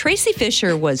Tracy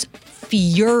Fisher was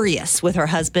furious with her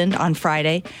husband on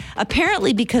Friday,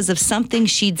 apparently because of something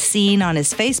she'd seen on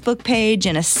his Facebook page,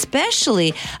 and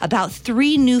especially about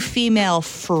 3 new female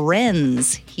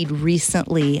friends he'd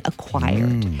recently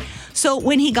acquired. So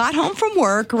when he got home from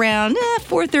work around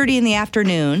 4:30 in the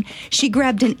afternoon, she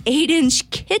grabbed an 8-inch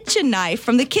kitchen knife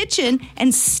from the kitchen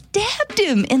and stabbed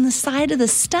him in the side of the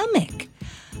stomach.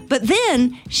 But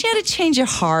then she had a change of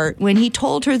heart when he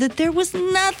told her that there was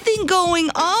nothing going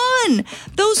on.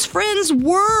 Those friends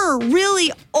were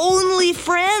really only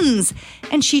friends,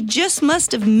 and she just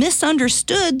must have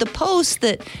misunderstood the post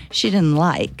that she didn't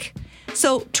like.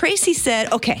 So Tracy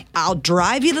said, okay, I'll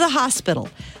drive you to the hospital.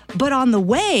 But on the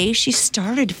way, she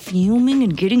started fuming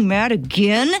and getting mad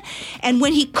again. And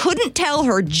when he couldn't tell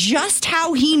her just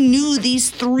how he knew these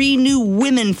 3 new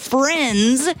women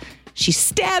friends, she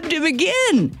stabbed him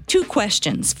again. 2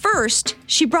 questions. First,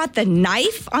 she brought the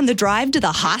knife on the drive to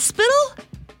the hospital?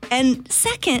 And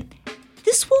second,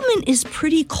 this woman is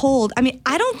pretty cold. I mean,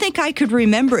 I don't think I could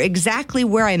remember exactly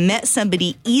where I met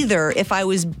somebody either if I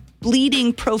was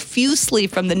bleeding profusely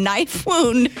from the knife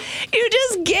wound you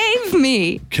just gave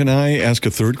me. Can I ask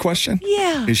a third question?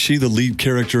 Yeah. Is she the lead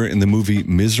character in the movie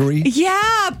Misery?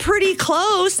 Yeah, pretty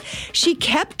close. She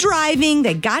kept driving.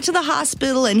 They got to the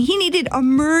hospital, and he needed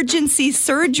emergency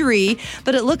surgery.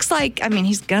 But it looks like,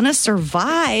 he's going to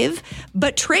survive.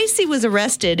 But Tracy was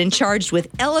arrested and charged with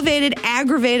elevated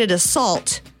aggravated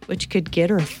assault, which could get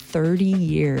her 30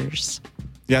 years.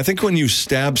 Yeah, I think when you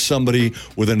stab somebody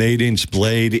with an 8-inch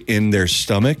blade in their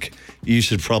stomach, you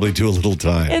should probably do a little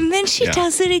time. And then she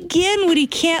does it again when he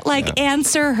can't,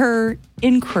 answer her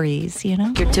inquiries, you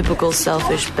know? Your typical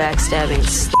selfish, backstabbing,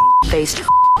 faced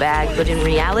bag, but in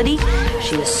reality,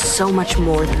 she is so much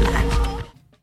more than that.